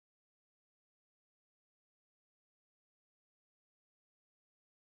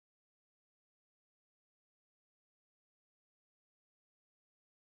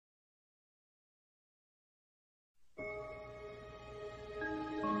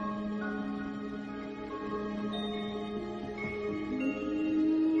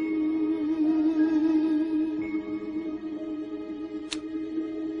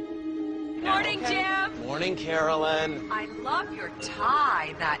morning, Carolyn. I love your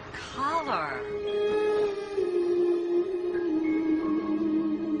tie, that color.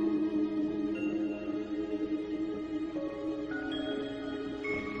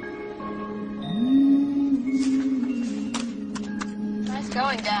 Nice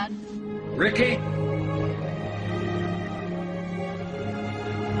going, Dad. Ricky?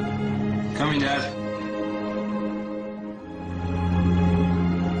 Coming, Dad.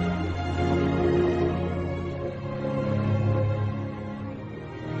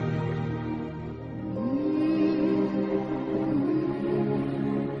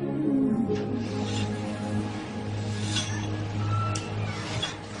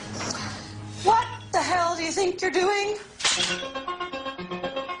 What the hell do you think you're doing?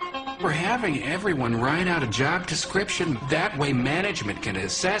 We're having everyone write out a job description. That way management can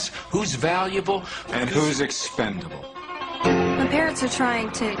assess who's valuable And who's expendable. My parents are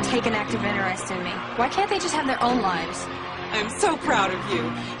trying to take an active interest in me. Why can't they just have their own lives? I'm so proud of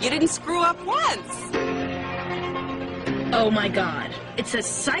you. You didn't screw up once. Oh my God, it's a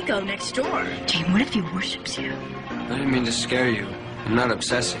psycho next door. Jane, what if he worships you? I didn't mean to scare you. I'm not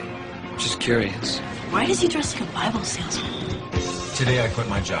obsessing. I'm just curious. Why does he dress like a Bible salesman? Today I quit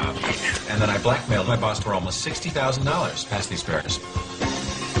my job, and then I blackmailed my boss for almost $60,000 past these bears.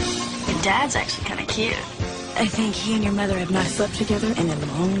 Your dad's actually kind of cute. I think he and your mother have not slept together in a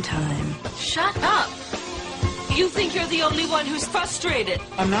long time. Shut up. You think you're the only one who's frustrated.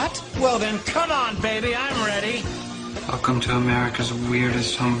 I'm not? Well then, come on, baby, I'm ready. Welcome to America's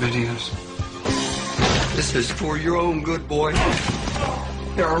weirdest home videos. This is for your own good, boy.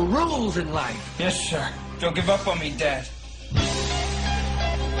 There are rules in life. Yes, sir. Don't give up on me, Dad.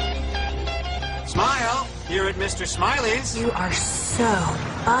 Smile here at Mr. Smiley's. You are so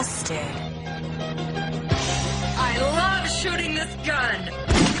busted. I love shooting this gun.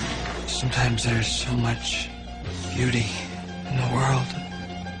 Sometimes there's so much beauty in the world.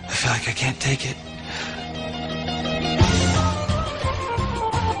 I feel like I can't take it.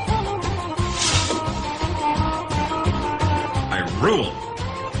 I rule.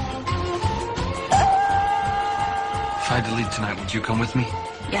 If I had to leave tonight, would you come with me?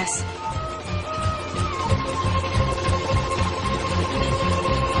 Yes.